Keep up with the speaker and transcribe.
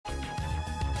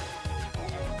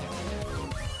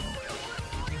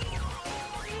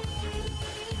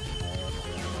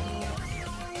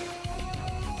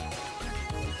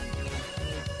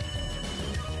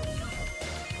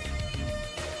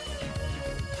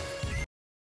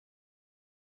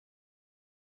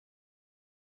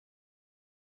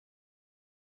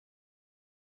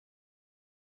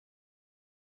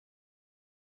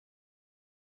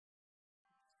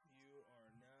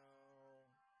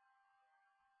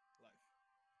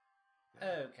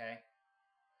Okay.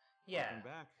 Yeah. Welcome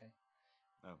back. Okay.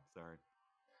 Oh, sorry.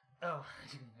 Oh,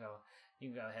 you can go. You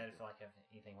can go ahead if you like have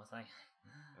anything to say.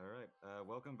 All right.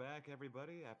 Welcome back,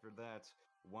 everybody. After that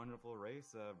wonderful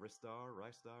race of Ristar,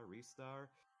 Rystar, Restar,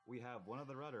 we have one of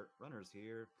the runners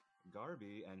here,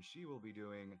 Garby, and she will be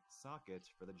doing Socket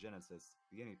for the Genesis,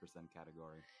 the 80%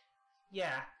 category.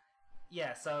 Yeah.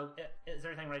 Yeah. So, is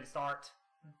everything ready to start?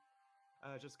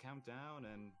 Just count down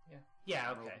and.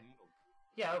 Yeah. Okay.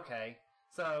 Yeah. Okay.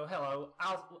 So, hello.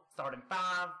 I'll start in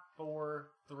 5, 4,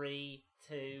 3,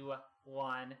 2,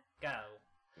 1, go.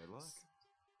 Good luck.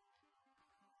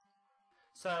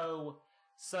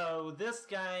 So this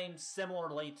game,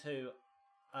 similarly to,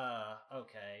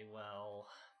 okay, well,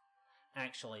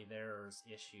 actually, there's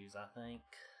issues, I think.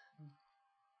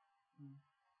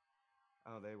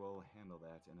 Oh, they will handle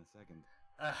that in a second.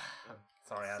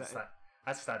 Sorry, I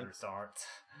decided to restart.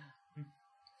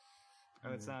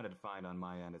 Oh, it sounded fine on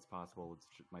my end. It's possible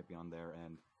it might be on their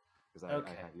end because I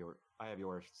have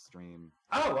your stream.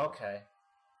 Oh, okay.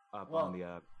 Up on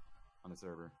the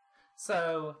server.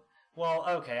 So, well,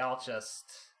 okay. Let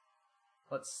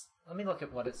me look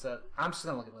at what it said. I'm just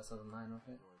gonna look at what it says on mine.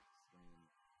 Okay.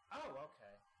 Oh,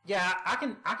 okay. Yeah, I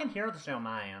can hear the show on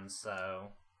my end,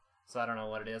 so I don't know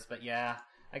what it is, but yeah,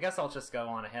 I guess I'll just go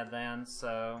on ahead then.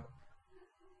 So,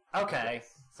 okay.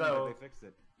 So they fixed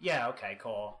it. Yeah. Okay.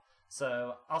 Cool.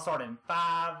 So I'll start in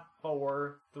 5,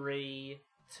 4, 3,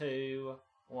 2,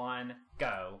 1,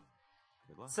 go.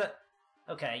 Good luck. So,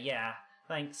 okay, yeah,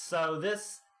 thanks. So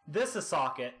this is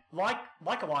Socket. Like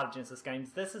a lot of Genesis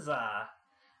games, this is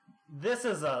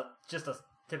just a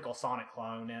typical Sonic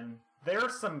clone, and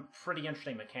there's some pretty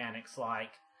interesting mechanics.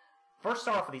 Like, first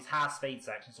start off with these high speed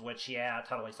sections, which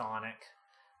totally Sonic,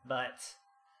 but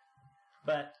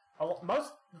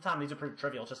most of the time these are pretty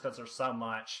trivial, just because there's so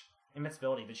much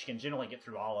invincibility that you can generally get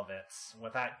through all of it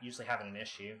without usually having an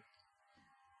issue.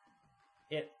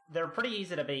 They're pretty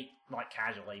easy to beat, like,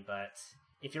 casually, but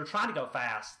if you're trying to go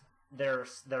fast,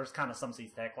 there's kind of some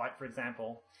seeds tech. Like, for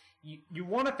example, you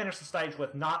want to finish the stage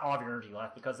with not all of your energy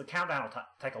left, because the countdown will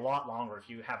take a lot longer if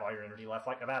you have all your energy left,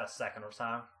 like about a second or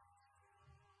so.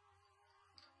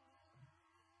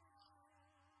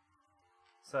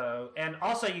 So, and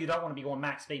also you don't want to be going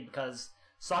max speed, because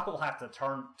Socket will have to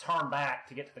turn back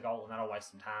to get to the goal, and that'll waste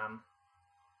some time.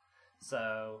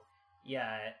 So,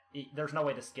 yeah, there's no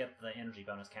way to skip the energy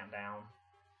bonus countdown.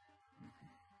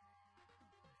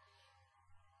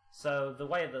 So the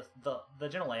way the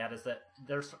general layout is that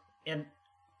there's in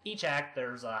each act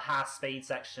there's a high speed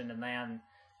section, and then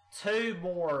two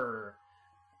more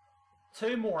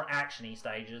actiony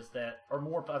stages that are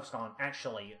more focused on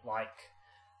actually like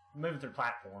moving through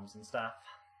platforms and stuff.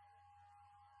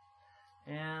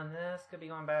 And this could be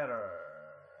going better.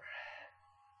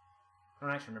 I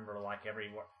don't actually remember like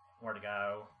where to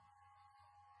go.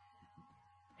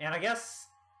 And I guess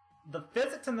the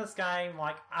physics in this game,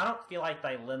 like, I don't feel like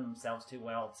they lend themselves too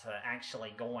well to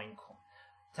actually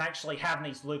having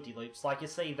these loop-de-loops. Like, you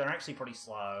see, they're actually pretty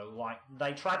slow. Like,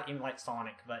 they try to emulate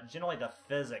Sonic, but generally the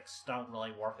physics don't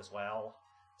really work as well.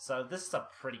 So this is a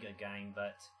pretty good game,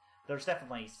 but there's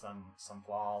definitely some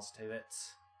flaws to it.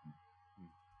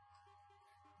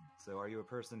 So are you a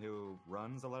person who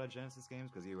runs a lot of Genesis games?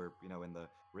 Because you were, in the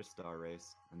Ristar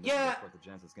race. And yeah. This is the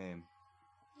Genesis game.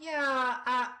 Yeah,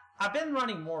 I've been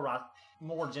running more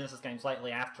Genesis games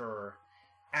lately after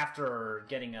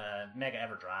getting a Mega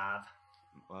EverDrive.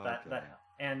 Okay.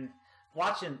 And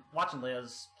watching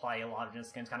Liz play a lot of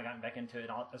Genesis games kind of got me back into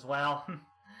it as well.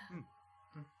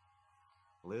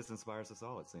 Liz inspires us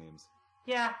all, it seems.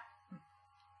 Yeah.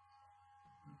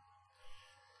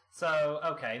 So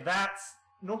okay, that's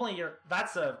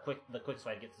the quickest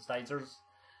way to get to the stage.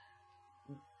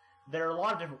 There are a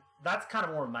lot of different. That's kind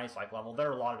of more maze-like level. There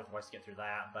are a lot of different ways to get through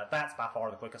that, but that's by far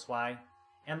the quickest way.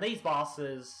 And these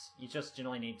bosses, you just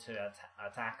generally need to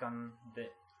attack them. There's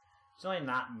really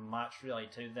not much really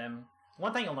to them.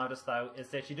 One thing you'll notice though is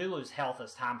that you do lose health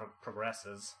as time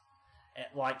progresses.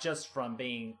 Like just from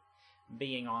being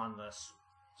on this,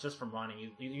 just from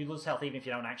running, you lose health even if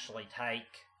you don't actually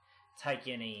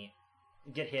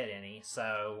get hit any.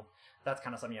 So that's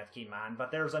kind of something you have to keep in mind.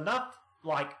 But there's enough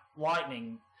like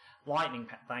lightning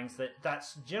things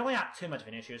that's generally not too much of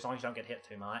an issue as long as you don't get hit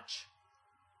too much.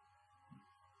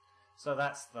 So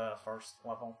that's the first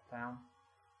level down.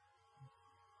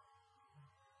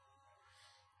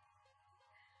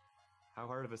 How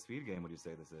hard of a speed game would you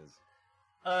say this is?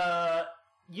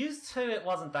 Used to it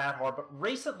wasn't that hard, but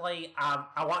recently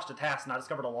I watched a test and I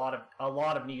discovered a lot of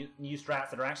new strats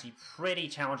that are actually pretty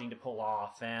challenging to pull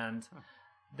off. And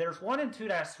there's one in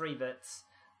 2-3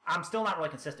 I'm still not really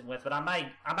consistent with, but I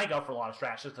may go for a lot of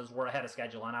strats just because we're ahead of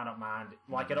schedule and I don't mind.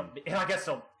 Like it'll, I guess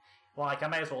so. Like I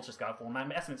may as well just go for them.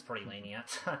 My estimate's pretty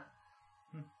lenient.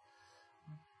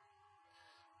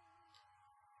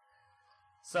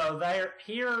 So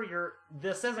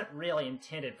this isn't really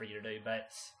intended for you to do,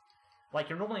 but like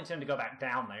you're normally intended to go back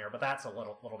down there, but that's a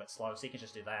little bit slow, so you can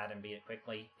just do that and beat it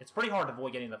quickly. It's pretty hard to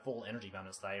avoid getting the full energy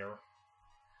bonus there.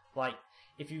 Like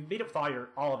if you beat it with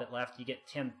all of it left, you get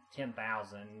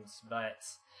 10,000,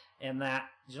 and that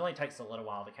generally takes a little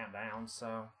while to count down.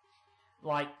 So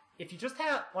like if you just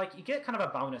have you get kind of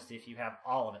a bonus if you have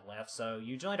all of it left. So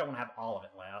you generally don't want to have all of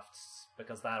it left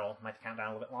because that'll make the countdown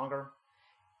a little bit longer.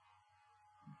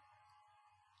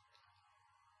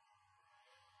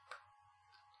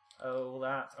 Oh,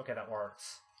 that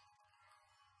works.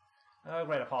 Oh,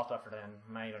 great, a pause buffer then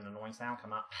made an annoying sound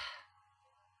come up.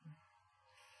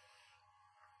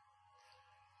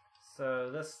 So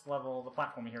this level, the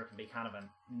platform here can be kind of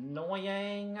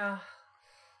annoying.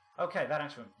 Okay, that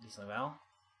actually went decently well.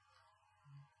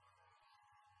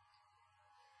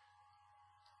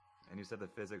 And you said the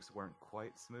physics weren't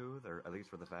quite smooth, or at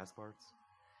least for the fast parts?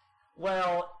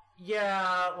 Well,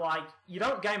 yeah, like, you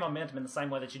don't gain momentum in the same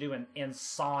way that you do in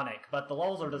Sonic, but the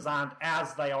levels are designed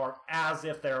as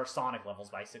if they're Sonic levels,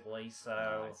 basically, so...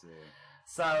 Oh, I see.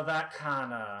 So that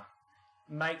kind of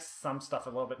makes some stuff a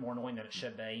little bit more annoying than it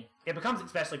should be. It becomes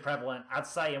especially prevalent, I'd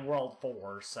say, in World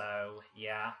 4, so,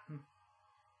 yeah.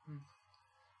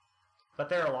 But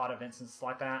there are a lot of instances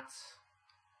like that.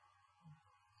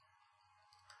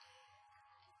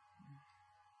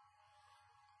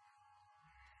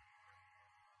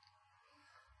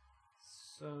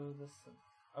 So this,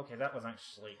 okay, that was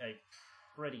actually a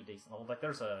pretty decent level. Like,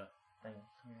 there's a thing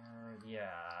here,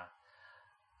 yeah.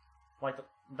 Like,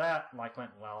 that, like, went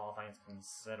well, all things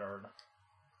considered.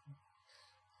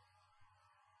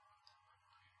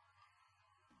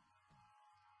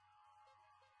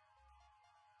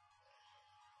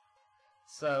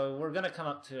 So, we're gonna come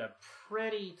up to a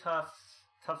pretty tough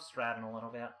strat in a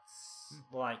little bit.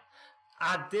 Like,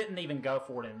 I didn't even go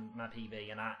for it in my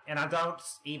PB, and I don't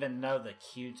even know the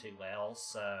queue too well,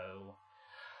 so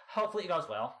hopefully it goes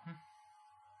well.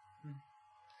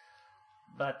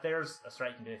 But there's a strat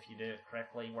you can do if you do it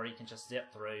correctly, where you can just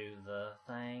zip through the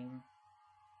thing.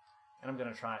 And I'm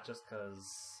gonna try it just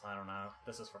because, I don't know,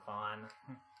 this is for fun.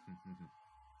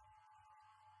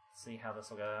 See how this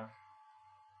will go.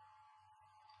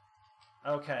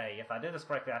 Okay, if I do this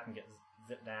correctly, I can get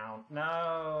zipped down.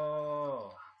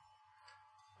 No!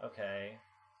 Okay.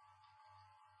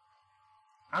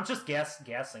 I'm just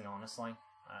guessing, honestly.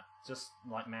 Just,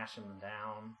 like, mashing them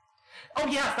down. Oh,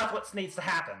 yes! That's what needs to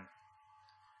happen!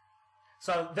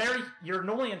 So, there, you're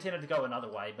normally intended to go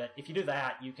another way, but if you do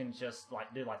that, you can just,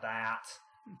 like, do like that.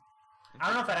 I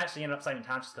don't know if that actually ended up saving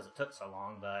time just because it took so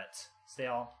long, but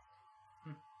still.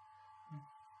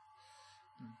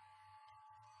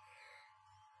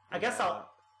 I guess I'll...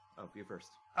 Oh, you first.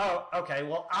 Oh, okay.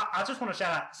 Well, I just want to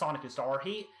shout out Sonic Star.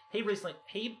 He recently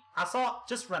I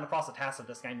just ran across a task of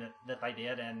this game that they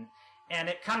did, and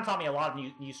it kind of taught me a lot of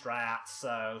new strats.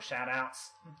 So shout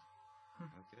outs.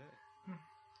 Okay.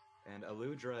 And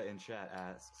Aludra in chat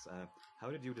asks, how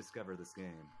did you discover this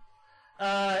game?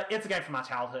 It's a game from my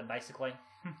childhood, basically.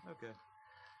 Okay.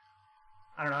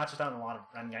 I don't know. I just owned a lot of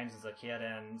random games as a kid,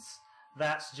 and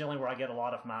that's generally where I get a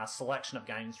lot of my selection of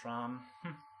games from.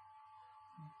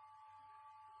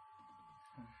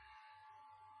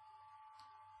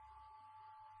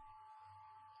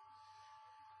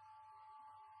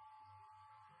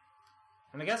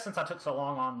 And I guess since I took so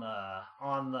long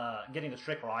on the getting the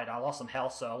trick right, I lost some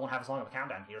health, so I won't have as long of a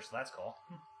countdown here, so that's cool.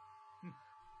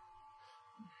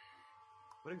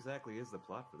 What exactly is the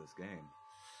plot for this game?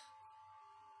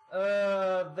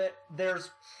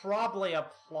 There's probably a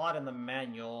plot in the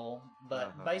manual,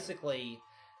 but basically,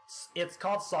 it's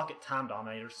called Socket Time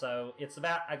Dominator. So it's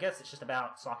about, I guess it's just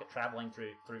about Socket traveling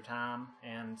through time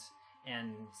and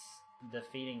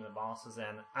defeating the bosses.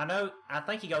 And I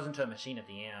think he goes into a machine at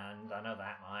the end. I know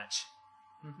that much.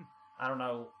 I don't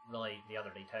know really the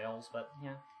other details, but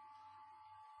yeah.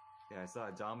 Yeah, I saw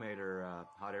a Dominator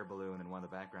hot air balloon in one of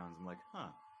the backgrounds. I'm like, huh,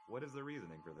 what is the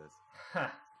reasoning for this?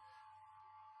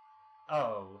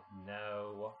 Oh,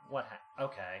 no. What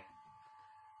okay.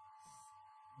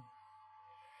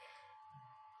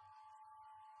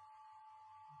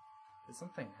 Did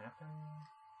something happen?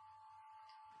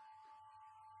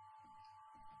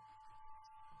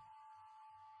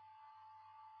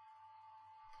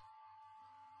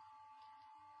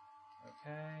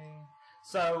 Okay.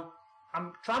 So,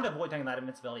 I'm trying to avoid taking that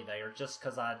invincibility there just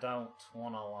because I don't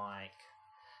want to,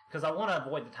 because I want to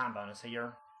avoid the time bonus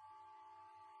here.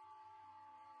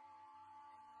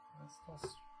 That's still...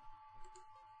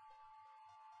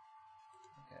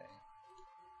 Okay.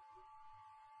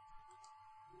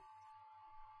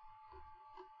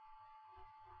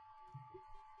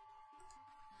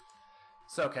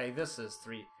 So, okay, this is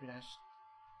 3 dash...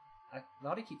 The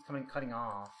audio keeps cutting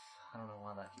off. I don't know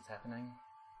why that keeps happening.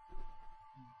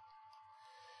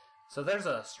 So there's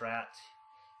a strat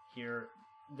here.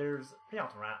 There's pretty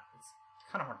often rat. It's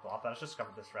kind of hard to pull off, but I just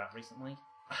discovered this strat recently.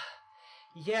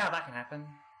 Yeah, that can happen.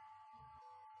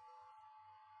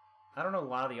 I don't know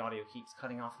why the audio keeps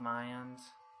cutting off my end.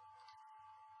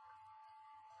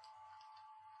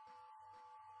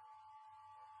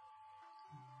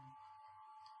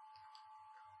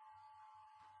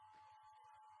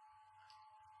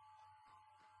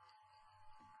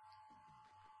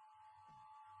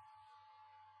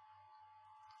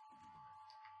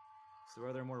 So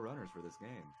are there more runners for this game?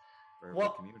 Or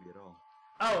Well, for the community at all?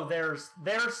 Oh, there's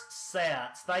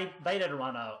sets. They did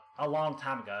run a long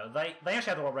time ago. They actually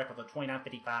had the world record with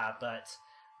 29:55, but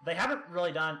they haven't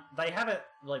really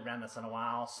ran this in a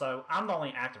while. So I'm the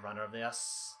only active runner of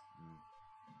this.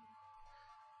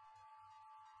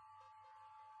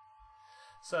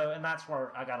 So, and that's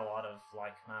where I got a lot of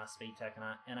like my speed tech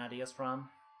and ideas from.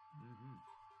 Mm-hmm.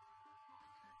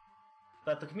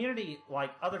 But the community,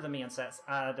 like other than me and sets,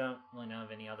 I don't really know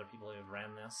of any other people who have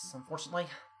ran this, unfortunately.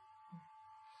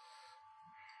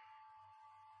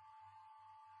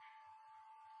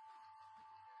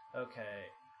 Okay,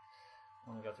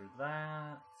 I'm gonna go through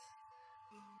that.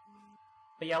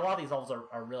 But yeah, a lot of these levels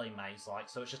are really maze-like,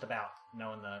 so it's just about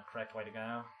knowing the correct way to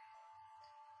go.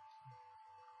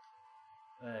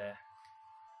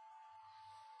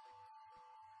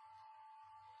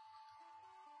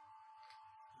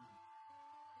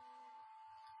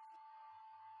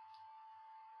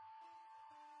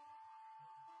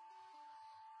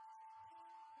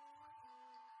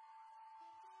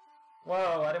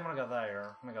 Whoa, I didn't want to go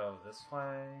there. I'm gonna go this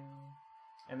way.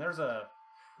 And there's a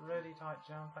pretty tight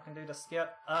jump I can do to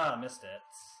skip. Missed it.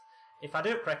 If I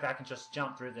do it correctly, I can just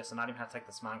jump through this and not even have to take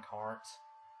this mine cart.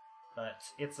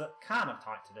 But it's kind of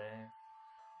tight to do.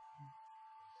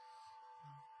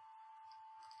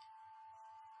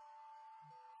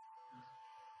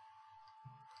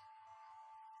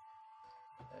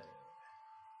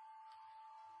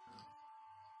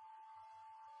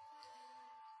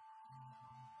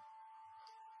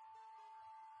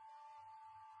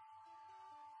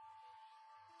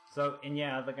 So, and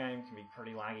yeah, the game can be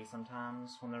pretty laggy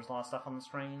sometimes when there's a lot of stuff on the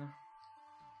screen.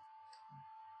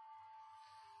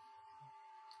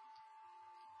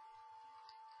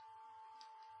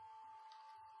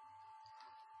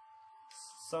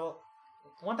 So,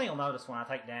 one thing you'll notice when I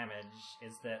take damage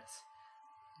is that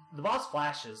the boss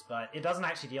flashes, but it doesn't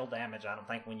actually deal damage, I don't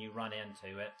think, when you run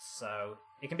into it. So,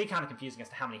 it can be kind of confusing as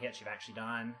to how many hits you've actually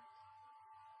done.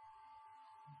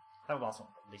 That boss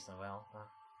went decently well.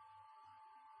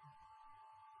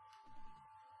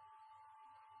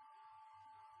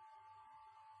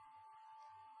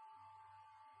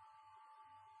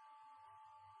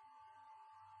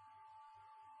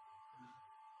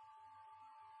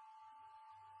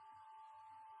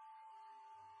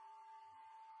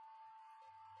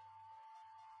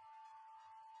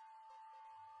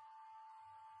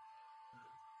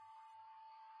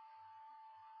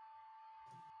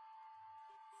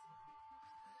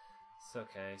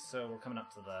 Okay, so we're coming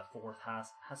up to the 4th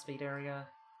high speed area.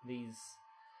 These,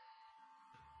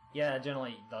 yeah,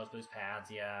 generally those boost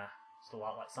pads, yeah, it's a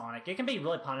lot like Sonic. It can be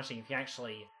really punishing if you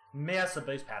actually miss a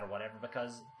boost pad or whatever,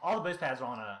 because all the boost pads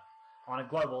are on a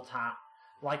global time,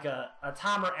 like a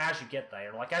timer as you get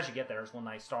there. Like as you get there is when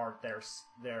they start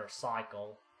their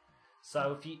cycle.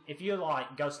 So if you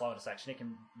like go slow at a section, it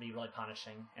can be really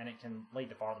punishing, and it can lead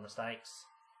to farther mistakes.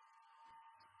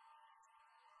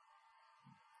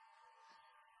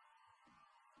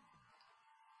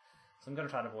 So I'm going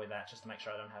to try to avoid that just to make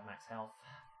sure I don't have max health.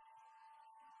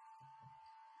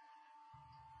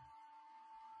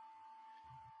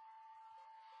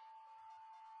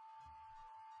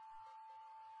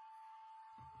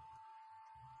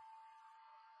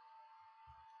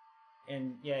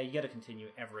 And yeah, you get to continue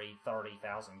every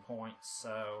 30,000 points.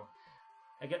 So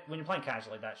when you're playing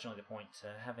casually, that's generally the point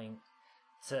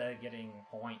to getting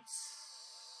points.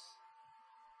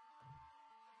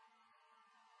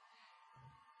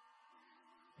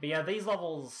 But yeah, these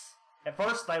levels, at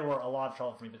first they were a lot of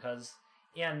trouble for me because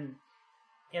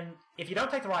if you don't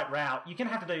take the right route, you can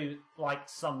have to do like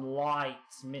some light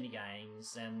mini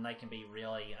games, and they can be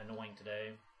really annoying to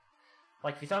do.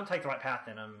 Like if you don't take the right path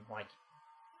in them, like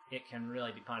it can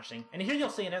really be punishing. And here you'll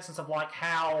see an instance of like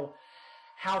how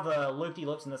the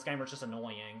loop-de-loops in this game are just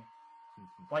annoying.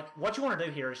 Like, what you want to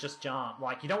do here is just jump.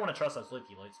 Like, you don't want to trust those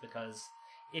loopy-loops because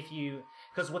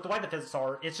because with the way the physics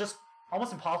are, it's just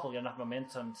almost impossible to get enough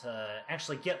momentum to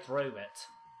actually get through it.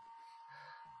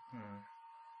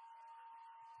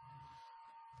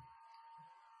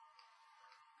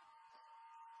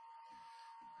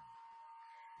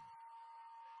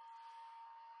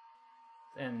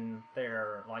 And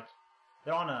they're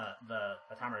on the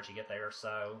timer as you get there,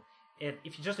 so if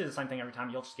you just do the same thing every time,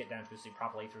 you'll just get down twisted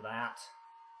properly through that.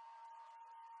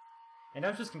 And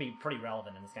down twist can be pretty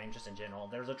relevant in this game, just in general.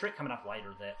 There's a trick coming up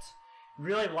later that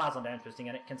really relies on down twisting,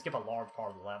 and it can skip a large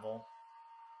part of the level.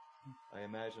 I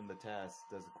imagine the task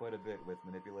does quite a bit with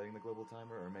manipulating the global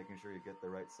timer or making sure you get the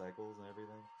right cycles and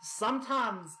everything.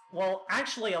 Sometimes, well,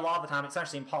 actually, a lot of the time, it's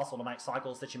actually impossible to make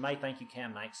cycles that you may think you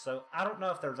can make, so I don't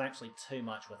know if there's actually too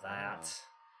much with that.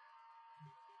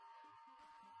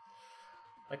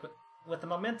 Like, with the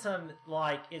momentum,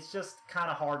 like, it's just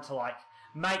kind of hard to, like,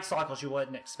 make cycles you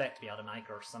wouldn't expect to be able to make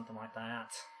or something like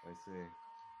that. I see.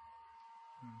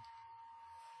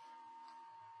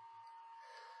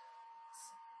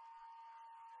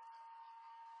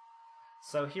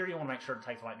 So here you want to make sure to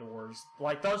take the right doors.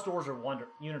 Like, those doors are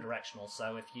unidirectional,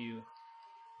 so if you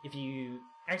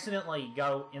accidentally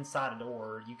go inside a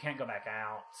door, you can't go back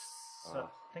out. So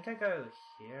I think I go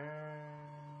here.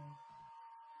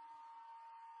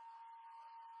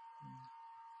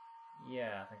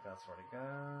 Yeah, I think that's where to go.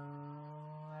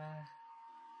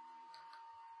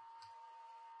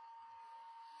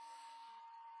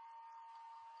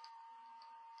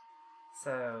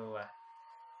 So,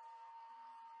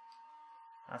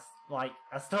 I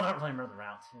still don't really remember the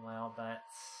route too well, but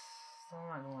still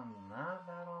not going that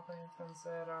bad, all things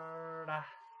considered.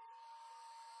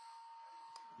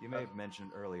 You may have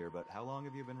mentioned earlier, but how long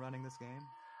have you been running this game?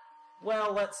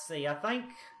 Well, let's see. I think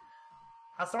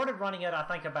I started running it,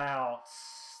 about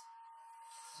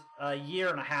a year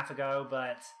and a half ago,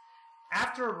 but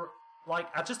after,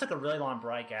 I just took a really long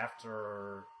break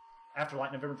after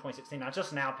November 2016. I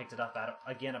just now picked it up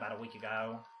again about a week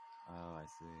ago. Oh, I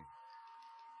see.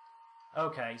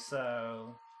 Okay,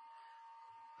 so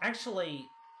actually,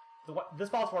 this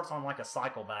boss works on a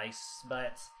cycle base,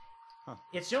 but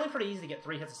it's generally pretty easy to get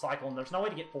 3 hits a cycle, and there's no way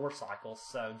to get 4 cycles.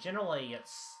 So generally,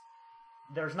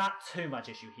 there's not too much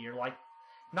issue here.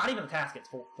 Not even the task gets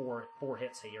four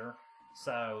hits here,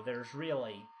 so there's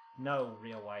really no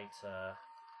real way to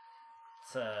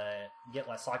get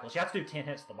less cycles. You have to do 10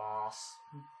 hits to the boss.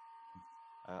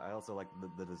 I also like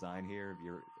the design here.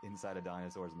 You're inside a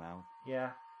dinosaur's mouth. Yeah.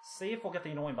 See if we'll get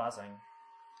the annoying buzzing.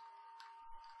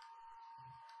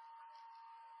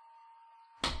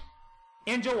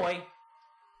 Enjoy!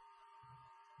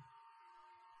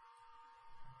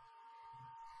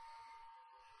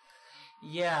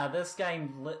 Yeah, this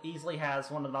game easily has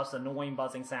one of the most annoying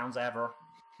buzzing sounds ever.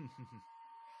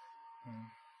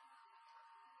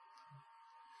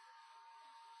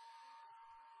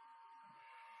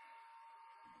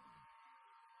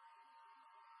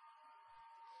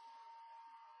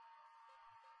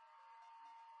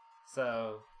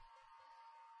 So,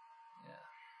 yeah,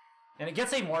 and it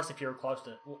gets even worse if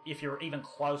you're even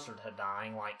closer to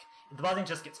dying. The buzzing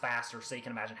just gets faster, so you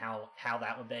can imagine how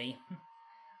that would be.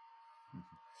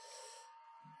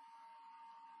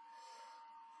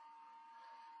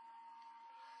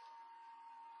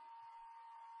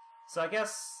 So I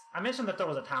guess I mentioned that there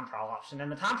was a time trial option, and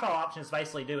the time trial option is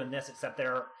basically doing this, except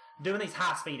they're doing these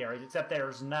high speed areas, except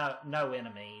there's no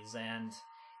enemies, and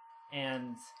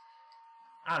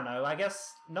I don't know, I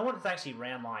guess no one's actually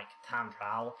ran, time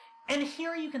trial. And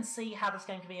here you can see how this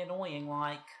game can be annoying.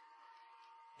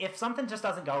 If something just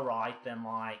doesn't go right, then,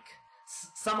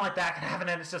 something like that can happen,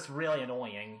 and it's just really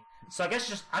annoying. So I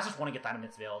guess I just want to get that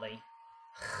invincibility.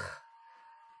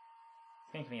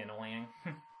 This game can be annoying.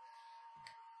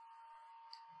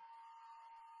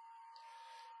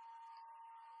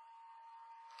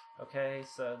 Okay,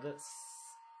 so this...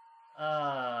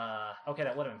 okay,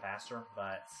 that would have been faster,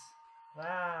 but...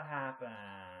 that happened.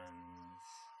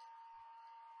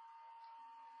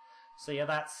 So yeah,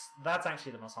 that's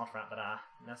actually the most haunted route that I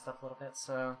messed up a little bit,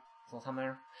 so a little time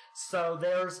there. So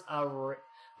there's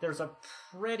a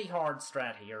pretty hard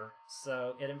strat here,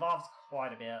 so it involves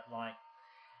quite a bit.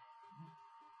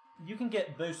 You can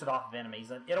get boosted off of enemies,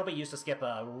 and it'll be used to skip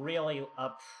a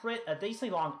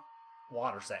decently long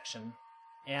water section.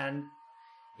 And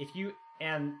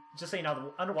just so you know,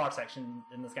 the underwater section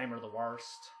in this game are the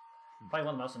worst. Probably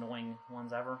one of the most annoying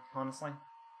ones ever, honestly.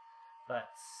 But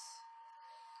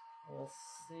we'll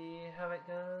see how it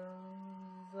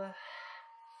goes.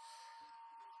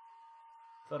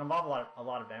 So it involves a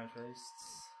lot of damage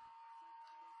boosts.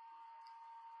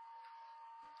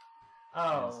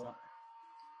 Oh.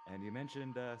 And you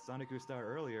mentioned Sonic Star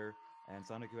earlier, and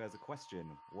Sonic has a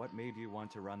question. What made you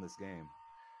want to run this game?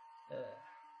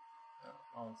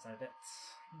 I'll save it.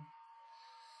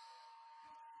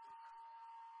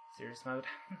 Serious mode.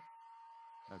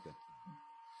 Okay.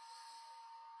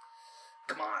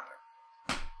 Come on!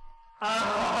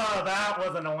 Oh, that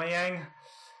was annoying.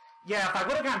 Yeah, if I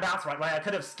would have gotten bounced the right way, I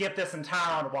could have skipped this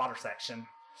entire underwater section.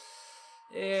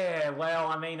 Yeah, well,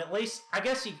 I mean, at least, I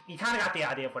guess you kind of got the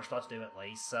idea of what you're supposed to do at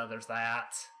least, so there's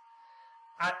that.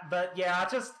 But yeah,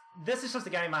 this is just a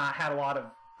game I had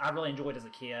I really enjoyed as a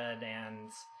kid,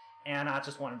 and I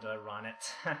just wanted to run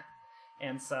it.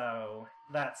 And so,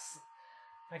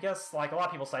 I guess, like a lot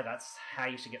of people say that's how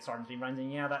you should get started in speedruns,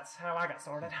 and yeah, that's how I got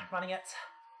started running it.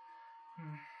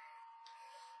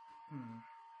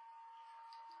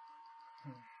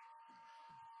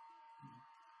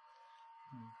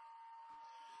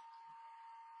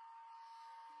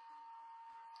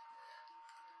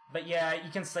 But yeah, you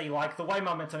can see like the way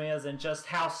momentum is, and just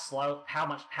how slow, how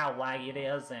laggy it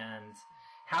is, and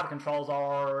how the controls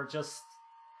are. Just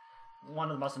one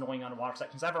of the most annoying underwater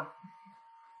sections ever.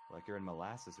 Like you're in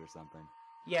molasses or something.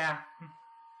 Yeah,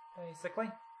 basically.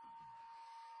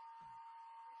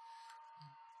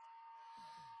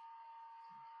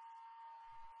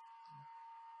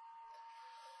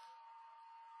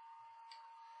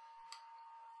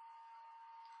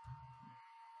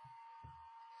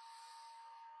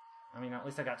 I mean, at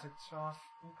least I got to show off.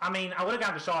 I mean, I would have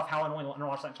gotten to show off how annoying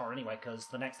underwater sections are anyway, because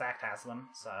the next act has them,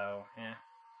 so, yeah.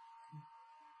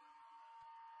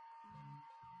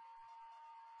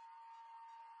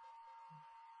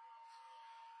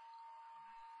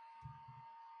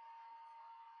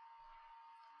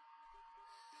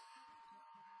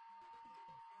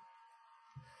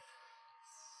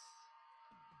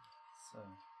 So,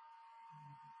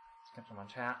 let's get to my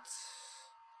chat.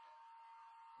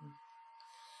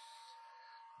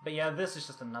 But yeah, this is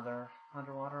just another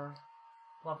underwater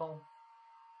level.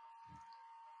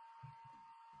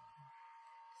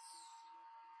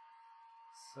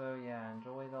 So yeah,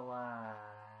 enjoy the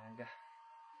lag.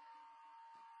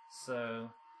 So,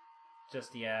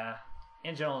 just yeah,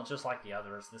 in general, just like the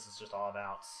others, this is just all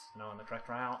about knowing the correct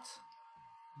route.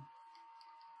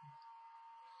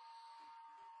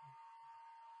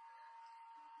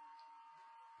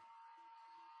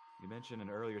 You mentioned an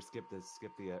earlier skip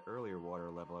the earlier water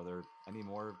level. Are there any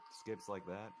more skips like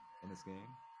that in this game?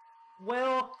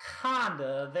 Well,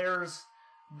 kinda.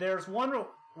 There's one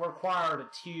required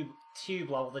tube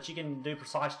level that you can do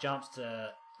precise jumps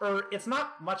to. Or it's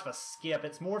not much of a skip.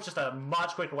 It's more just a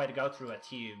much quicker way to go through a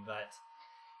tube, but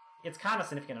it's kind of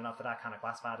significant enough that I kind of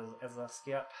classify it as a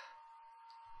skip.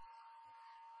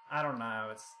 I don't know.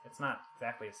 It's not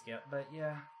exactly a skip, but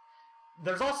yeah.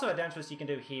 There's also a dangerous you can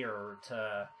do here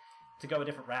to go a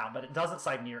different route, but it doesn't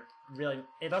save really.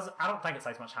 It doesn't. I don't think it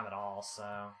saves much time at all. So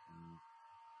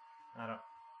I don't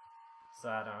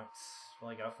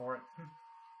really go for it.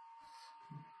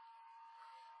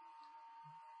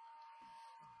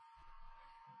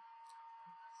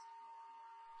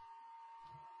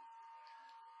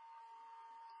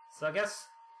 So I guess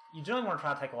you generally want to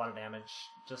try to take a lot of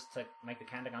damage just to make the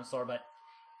countdown slower, but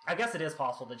I guess it is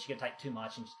possible that you could take too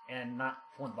much and not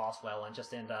perform the boss well and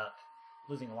just end up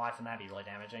losing a life, and that'd be really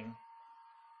damaging.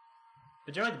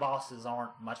 But generally the bosses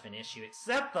aren't much of an issue,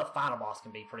 except the final boss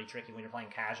can be pretty tricky when you're playing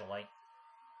casually.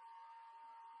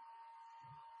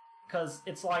 Because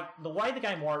it's like, the way the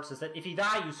game works is that if you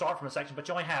die, you start from a section, but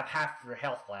you only have half of your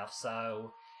health left,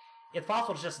 so it's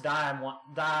possible to just die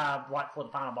right before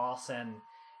the final boss, and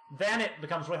then it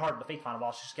becomes really hard to defeat the final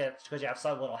boss just because you have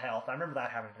so little health. I remember that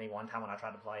happening to me one time when I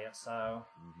tried to play it, so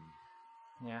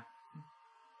yeah.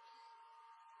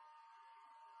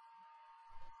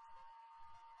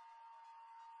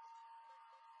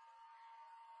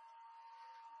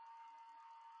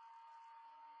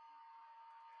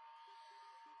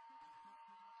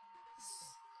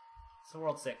 So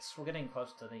World 6, we're getting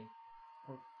close to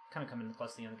we're kind of coming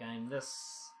close to the end of the game.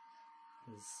 This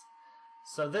is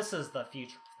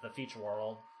the future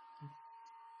world.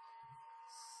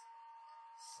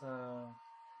 So,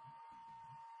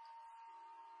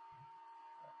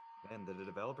 and did the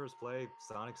developers play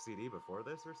Sonic CD before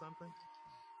this or something?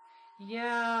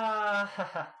 Yeah.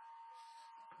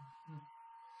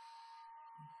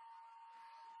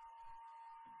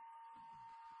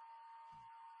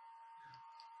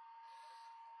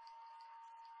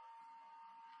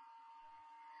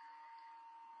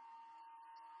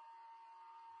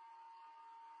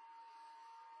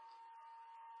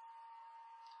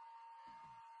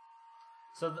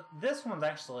 So this one's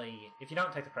actually, if you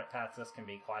don't take the correct path, this can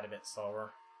be quite a bit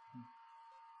slower.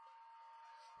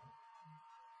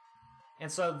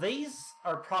 And so these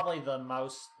are probably the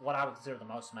most, what I would consider the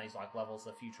most maze-like levels,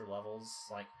 the future levels.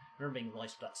 Like, I remember being really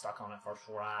stuck on it first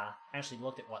before I actually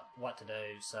looked at what to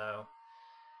do. So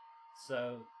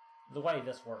the way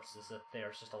this works is that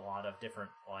there's just a lot of different,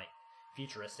 like,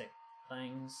 futuristic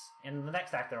things. In the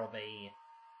next act, there'll be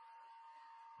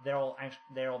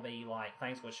like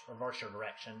things which reverse your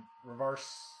direction,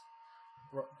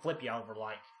 flip you over,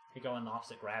 like you go in the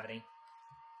opposite gravity.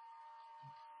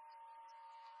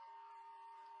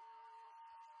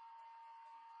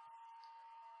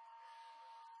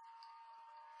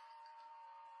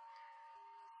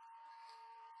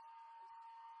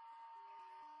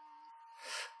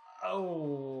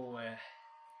 Oh,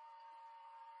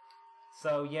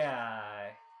 so yeah,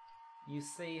 you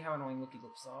see how annoying looky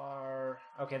loops are.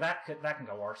 Okay, that can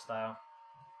go worse though.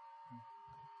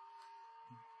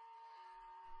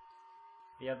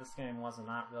 Yeah, this game was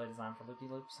not really designed for loopy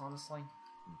loops, honestly.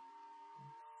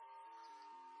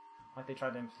 Like they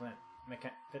tried to implement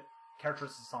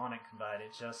characters of Sonic, but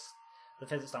it just the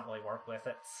physics don't really work with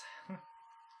it.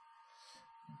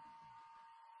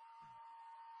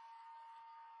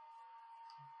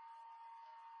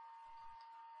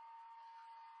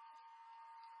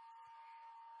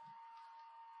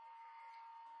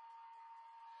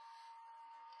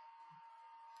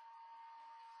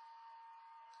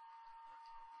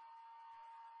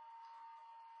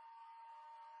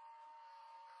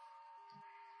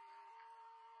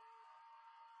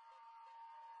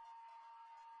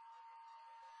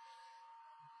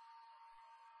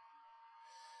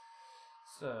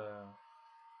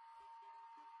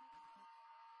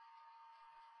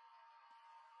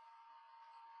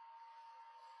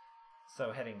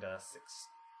 So heading to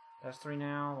 6-3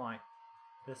 now. Like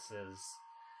this is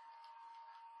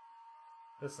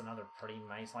another pretty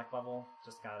maze-like level.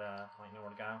 Just gotta like know where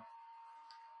to go.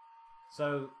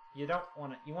 So you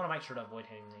want to make sure to avoid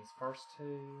hitting these first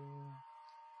two.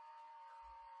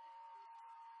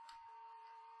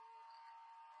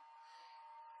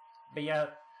 But yeah,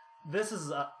 this is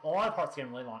a lot of parts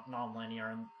getting really non-linear,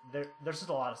 and there's just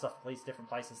a lot of stuff at these different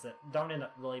places that don't end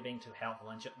up really being too helpful,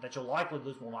 and that you'll likely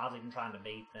lose more lives even trying to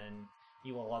beat than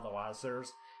you will otherwise.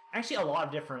 There's actually a lot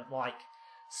of different like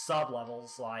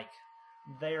sub-levels. Like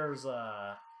there's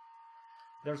one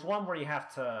where you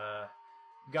have to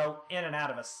go in and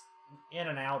out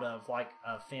of like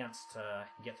a fence to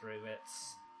get through it,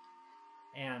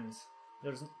 and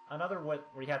there's another where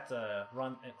you have to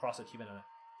run across a tube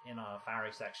in a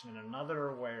fiery section, and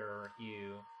another where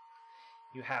you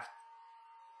have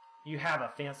a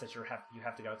fence that you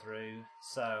have to go through.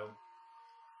 So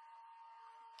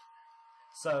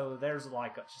there's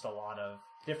like just a lot of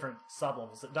different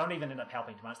sub-levels that don't even end up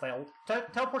helping too much. They'll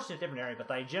teleport you to a different area, but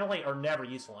they generally are never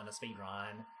useful in a speed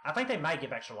run. I think they may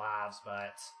give extra lives,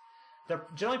 but they're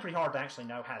generally pretty hard to actually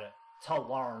know how to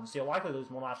learn. So you'll likely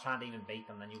lose more lives trying to even beat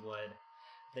them than you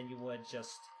would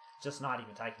just not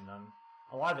even taking them.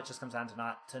 A lot of it just comes down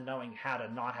to knowing how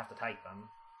to not have to take them.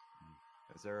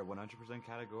 Is there a 100%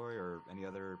 category or any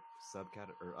other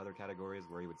or other categories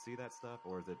where you would see that stuff,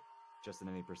 or is it just an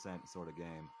any percent sort of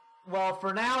game? Well,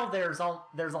 for now, there's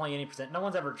only any percent. No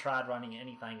one's ever tried running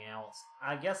anything else.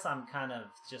 I guess I'm kind of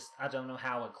I don't know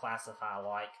how I would classify,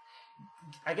 like,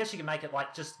 I guess you can make it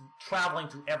like just traveling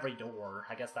through every door.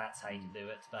 I guess that's how you can do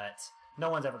it, but no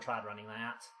one's ever tried running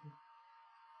that.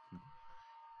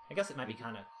 I guess it might be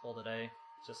kind of cool to do.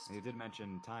 Just you did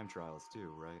mention time trials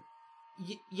too, right?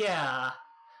 Yeah.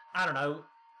 I don't know.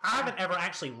 I haven't ever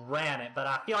actually ran it, but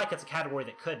I feel like it's a category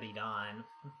that could be done.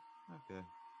 Okay.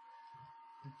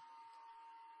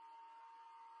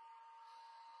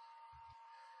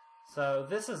 So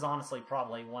this is honestly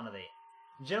probably one of the...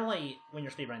 Generally, when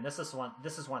you're speedrunning, this is one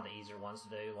of the easier ones to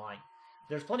do. Like,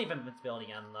 there's plenty of invincibility,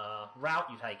 and the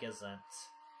route you take isn't...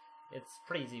 It's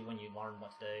pretty easy when you learn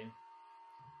what to do.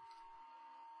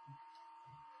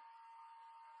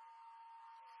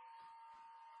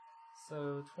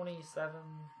 So, 27...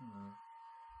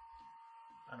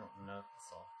 I don't know if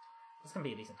this will... This can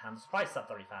be a decent time. It's probably sub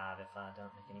 35 if I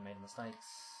don't make any major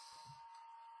mistakes.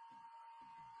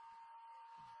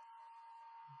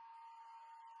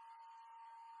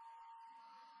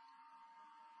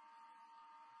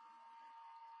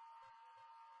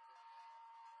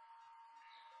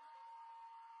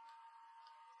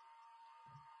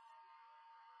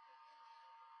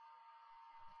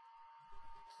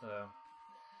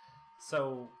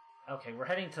 So, okay, we're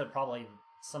heading to probably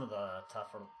some of the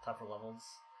tougher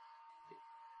levels.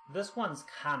 This one's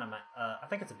kind of, I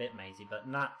think it's a bit mazy, but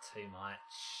not too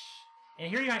much. And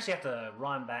here you actually have to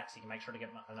run back so you can make sure to get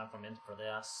enough momentum for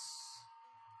this.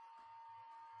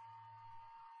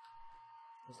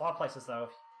 There's a lot of places, though,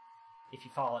 if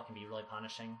you fall, it can be really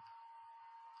punishing.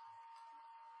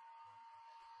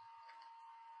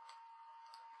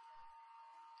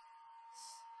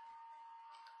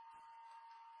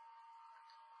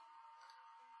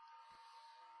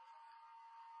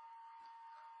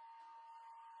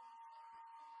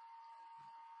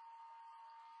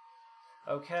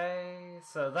 Okay,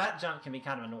 so that jump can be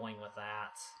kind of annoying with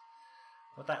that.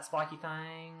 With that spiky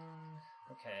thing.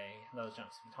 Okay, those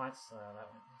jumps can be tight, so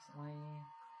that went recently.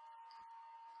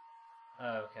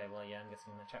 Okay, well, yeah, I'm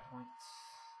guessing the checkpoint.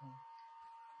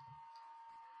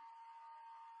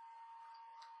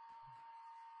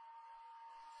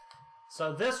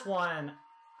 So this one,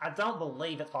 I don't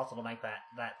believe it's possible to make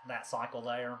that cycle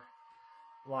there.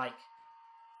 Like,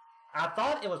 I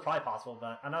thought it was probably possible,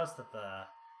 but I noticed that the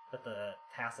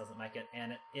task doesn't make it,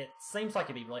 and it seems like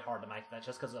it'd be really hard to make that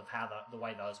just because of how the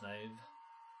way those move.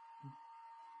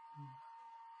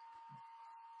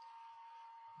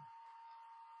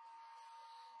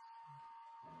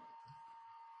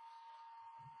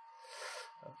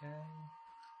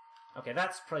 Okay,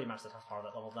 that's pretty much the tough part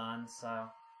of that level done, so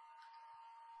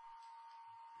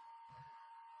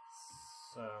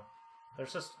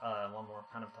there's just one more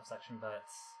kind of tough section, but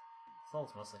this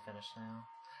level's mostly finished now.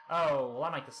 Oh, well,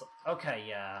 I make this... Okay,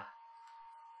 yeah.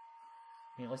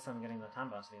 I mean, at least I'm getting the time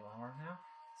bonus to be lower now.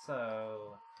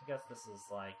 So, I guess this is,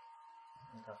 like,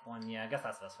 a tough one. Yeah, I guess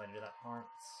that's the best way to do that part.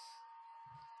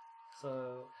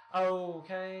 So,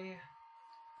 okay.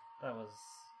 That was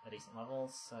a decent level,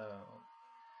 so...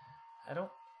 I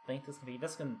don't think this can be...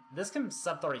 This can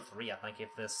sub 33, I think,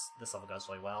 if this level goes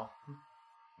really well.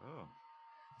 Oh.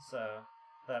 So,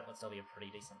 that would still be a pretty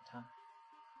decent time.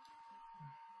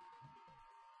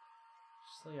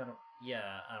 I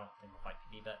don't think quite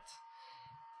PB, but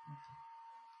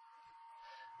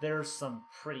there's some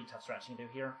pretty tough stretching to do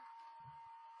here.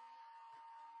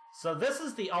 So this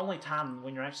is the only time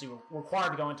when you're actually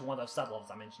required to go into one of those sub-levels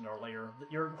I mentioned earlier.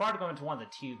 You're required to go into one of the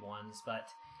tube ones,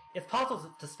 but it's possible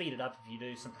to speed it up if you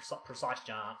do some precise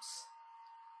jumps.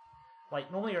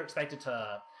 Like, normally you're expected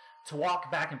to walk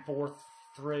back and forth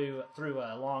through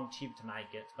a long tube to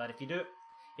make it, but if you do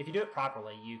it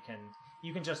properly, you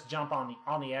can just jump on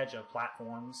the edge of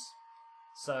platforms.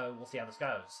 So we'll see how this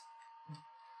goes.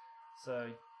 So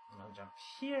I'm gonna jump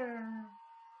here,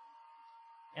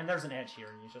 and there's an edge here,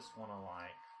 and you just want to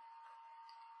like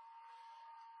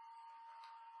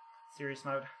serious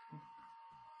mode.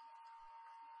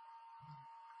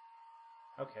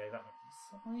 Okay, that went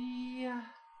silly.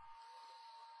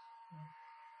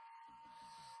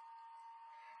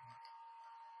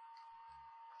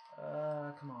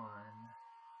 Come on.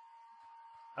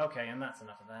 Okay, and that's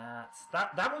enough of that.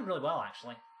 That went really well,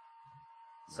 actually.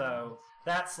 So,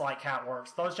 that's like how it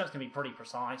works. Those jumps can be pretty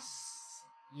precise.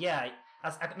 Yeah,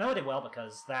 I know it did well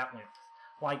because that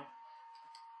went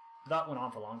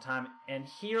on for a long time. And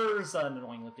here's an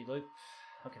annoying loopy-loop.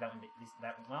 Okay, that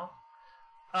went well.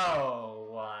 Oh,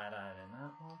 what? I did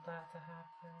not want that to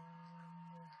happen.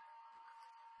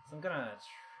 So I'm gonna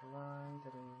try to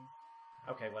do...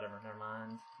 Okay, whatever, never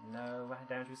mind. No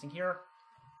damage boosting here.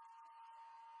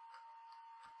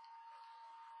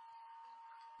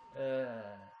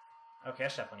 Okay, I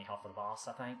should have plenty of health for the boss,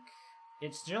 I think.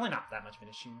 It's generally not that much of an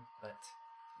issue, but...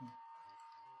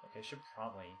 Okay, should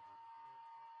probably...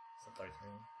 Sub 33.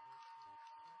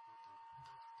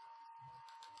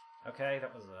 Okay,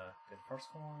 that was a good first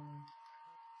one.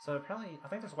 So probably, I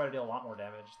think there's a way to deal a lot more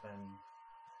damage than...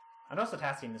 I noticed the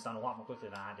tasking is done a lot more quickly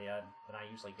than I did, than I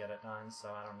usually get it done, so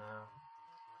I don't know.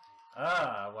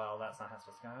 Well, that's not how it's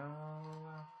supposed to go.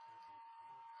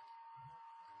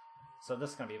 So this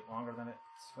is going to be longer than it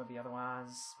would be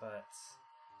otherwise, but...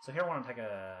 So here I want to take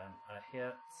a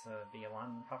hit to be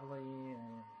aligned properly,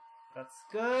 and that's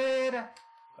good!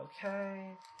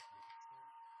 Okay.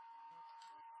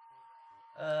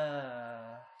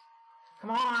 Come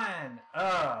on!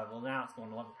 Well now it's going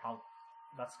to level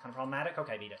that's kind of problematic.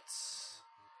 Okay, beat it.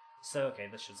 So, okay,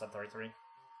 this should sub 33.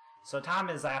 So time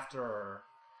is after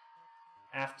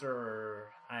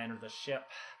I enter the ship.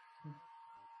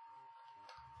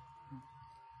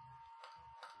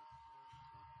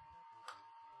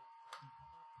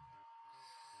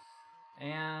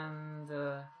 And,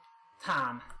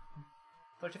 time.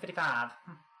 13:55.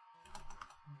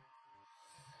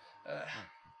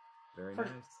 Very nice.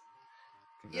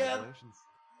 Congratulations.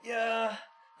 Yeah,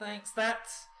 thanks.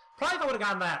 That's probably if I would have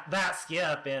gotten that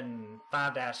skip in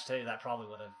 5-2, that probably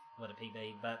would have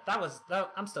PB'd. But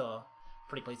I'm still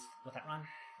pretty pleased with that run.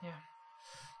 Yeah.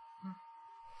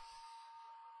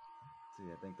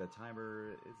 See, I think the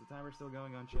timer is the timer still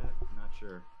going on, chat? Not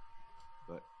sure,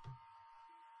 but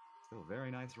still a very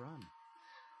nice run.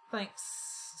 Thanks.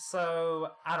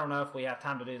 So I don't know if we have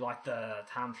time to do like the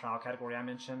time trial category I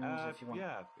mentioned. If you want.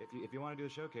 Yeah, if you want to do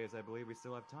the showcase, I believe we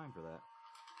still have time for that.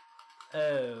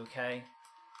 Okay.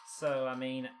 So I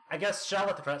mean, I guess shall I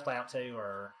let the credits play out too,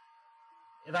 or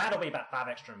that'll be about 5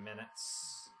 extra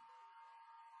minutes.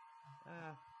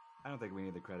 I don't think we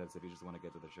need the credits if you just want to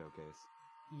get to the showcase.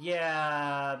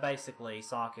 Yeah, basically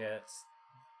sockets.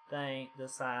 They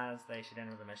decide they should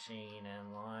enter the machine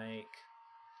and like.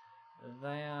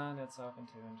 Then it's open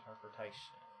to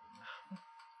interpretation.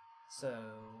 So,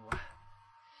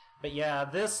 but yeah,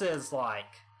 this is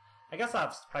like, I guess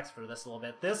I've practiced for this a little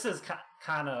bit. This is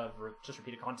kind of just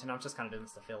repeated content. I'm just kind of doing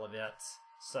this to fill a bit.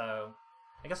 So,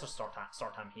 I guess we'll start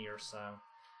time here. So,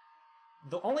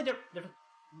 the only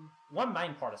one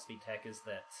main part of speed tech is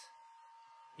that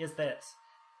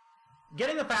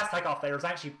getting the fast takeoff there is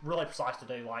actually really precise to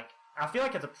do. Like, I feel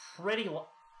like it's a pretty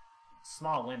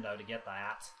small window to get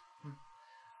that.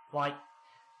 Like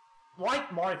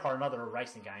Mario Kart and other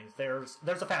racing games, there's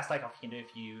a fast takeoff you can do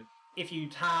if you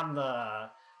time the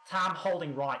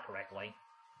holding right correctly.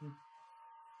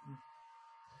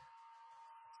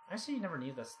 Actually, you never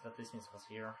knew that this music was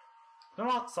here. There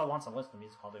are also once I listened to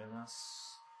music while doing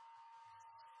this,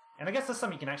 and I guess this is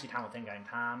something you can actually time with in-game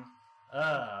time.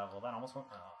 Well, that almost went.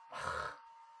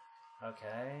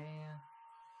 Okay,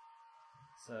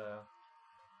 so.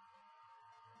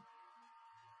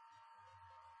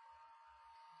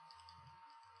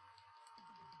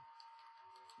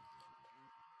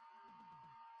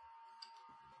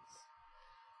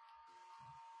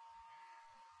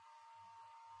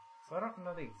 So I don't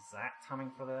know the exact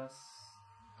timing for this.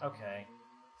 Okay,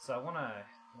 so I want to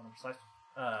precise.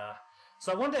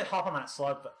 So I wanted to hop on that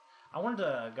slope. But I wanted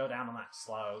to go down on that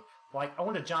slope. Like I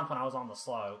wanted to jump when I was on the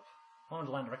slope. I wanted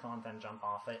to land directly on it, then jump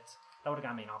off it. That would have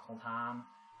got me an optimal time.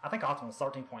 I think optimal is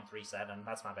 13.37.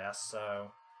 That's my best.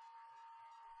 So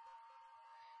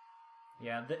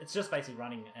yeah, it's just basically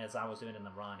running as I was doing in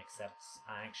the run, except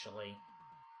I actually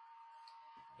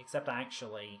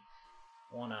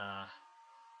wanna.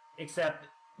 Except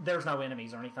there's no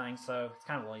enemies or anything, so it's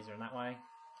kind of a little easier in that way.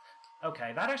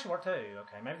 Okay, that actually worked too.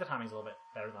 Okay, maybe the timing's a little bit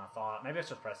better than I thought. Maybe I was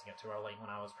just pressing it too early when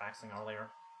I was practicing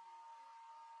earlier.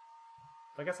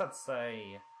 So I guess I'd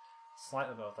say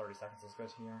slightly below 30 seconds is good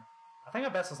here. I think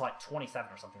my best is like 27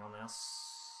 or something on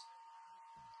this.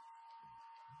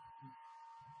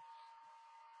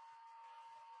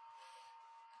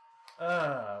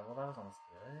 Well that was almost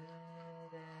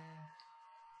good.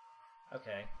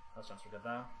 Okay, those jumps were good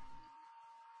though.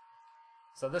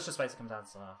 So this just basically comes down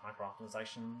to micro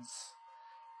optimizations.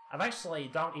 I've actually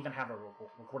don't even have a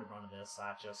recorded run of this.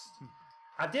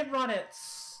 I did run it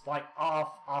like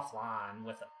offline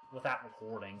without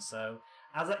recording. So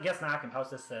I guess now I can post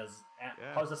this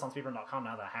post this on speedrun.com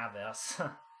now that I have this.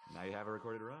 Now you have a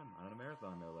recorded run on a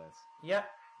marathon, no less. Yep.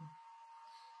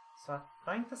 So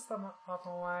I think this is the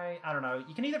optimal way. I don't know.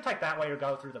 You can either take that way or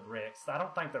go through the bricks. I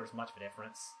don't think there's much of a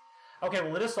difference. Okay,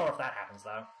 well it is slower if that happens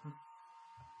though.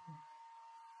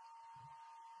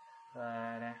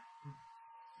 But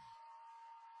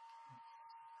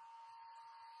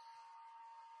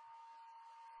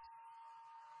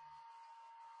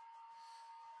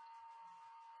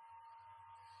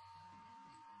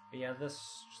yeah,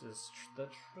 this is the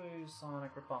true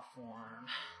Sonic ripoff form.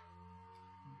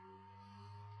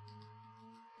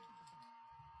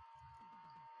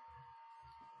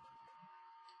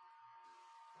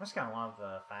 I just kind of love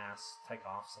the fast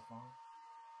takeoff so far.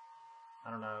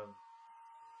 I don't know.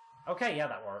 Okay, yeah,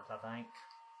 that worked, I think.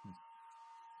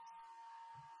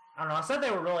 I don't know, I said they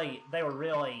were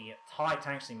really tight to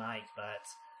actually make,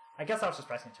 but I guess I was just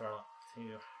pressing it too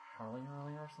early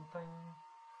or something.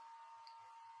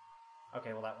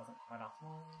 Okay, well that wasn't quite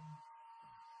optimal.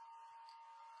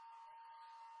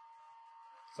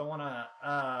 So I wanna,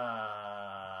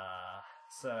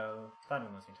 so that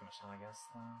didn't lose me too much time, I guess,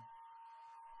 though.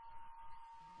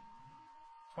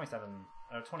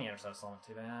 28 or so still not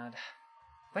too bad.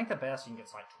 I think the best you can get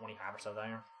is like 25 or so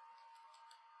there.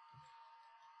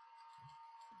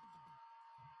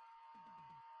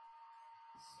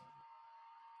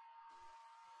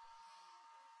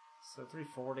 So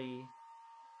 340.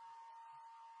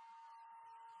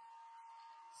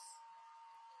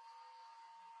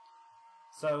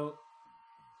 So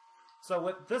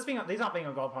with this being these not being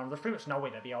a gold farm, there's pretty much no way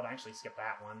to be able to actually skip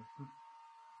that one.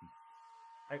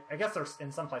 I guess there's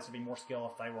in some places would be more skill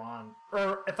if they were on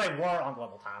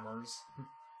global timers.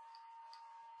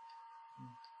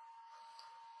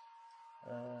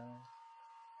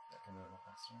 That can move a little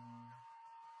faster.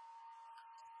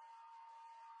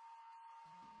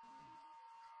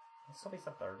 It'll still be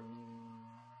sub 30.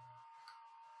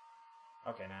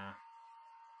 Okay, nah.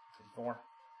 54.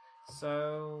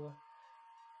 So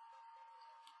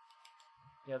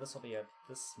yeah, this will be a.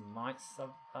 This might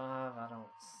survive. I don't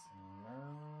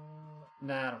know.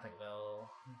 Nah, I don't think it will.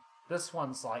 This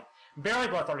one's like barely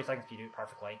below 30 seconds if you do it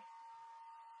perfectly.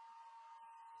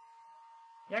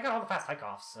 Yeah, I got all the fast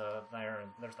takeoffs, so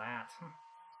there's that.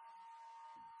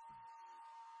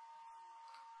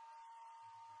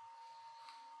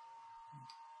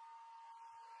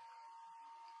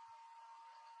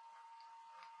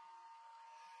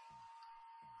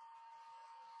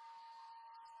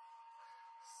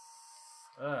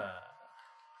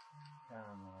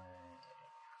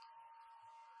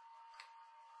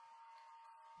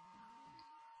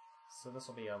 So this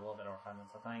will be a little bit over 5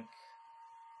 minutes, I think.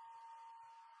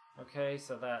 Okay,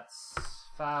 so that's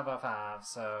 5:05.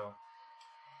 So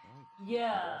Right.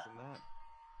 yeah, Congrats on that.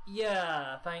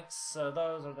 yeah. Thanks. So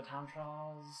those are the time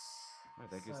trials. Right,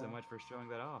 thank you so much for showing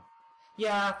that off.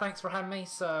 Yeah, thanks for having me.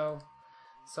 So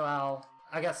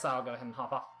I guess I'll go ahead and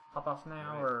hop off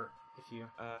now, Right. or if you.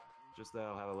 Just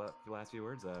I'll have the last few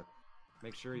words.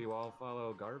 Make sure you all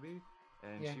follow Garby,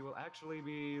 and Yeah. she will actually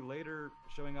be later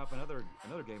showing off another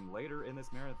game later in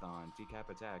this marathon, TCAP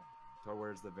Attack,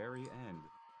 towards the very end.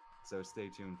 So stay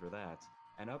tuned for that.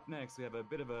 And up next, we have a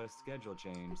bit of a schedule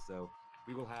change, so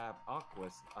we will have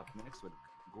Aquas up next with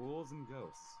Ghouls and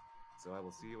Ghosts. So I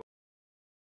will see you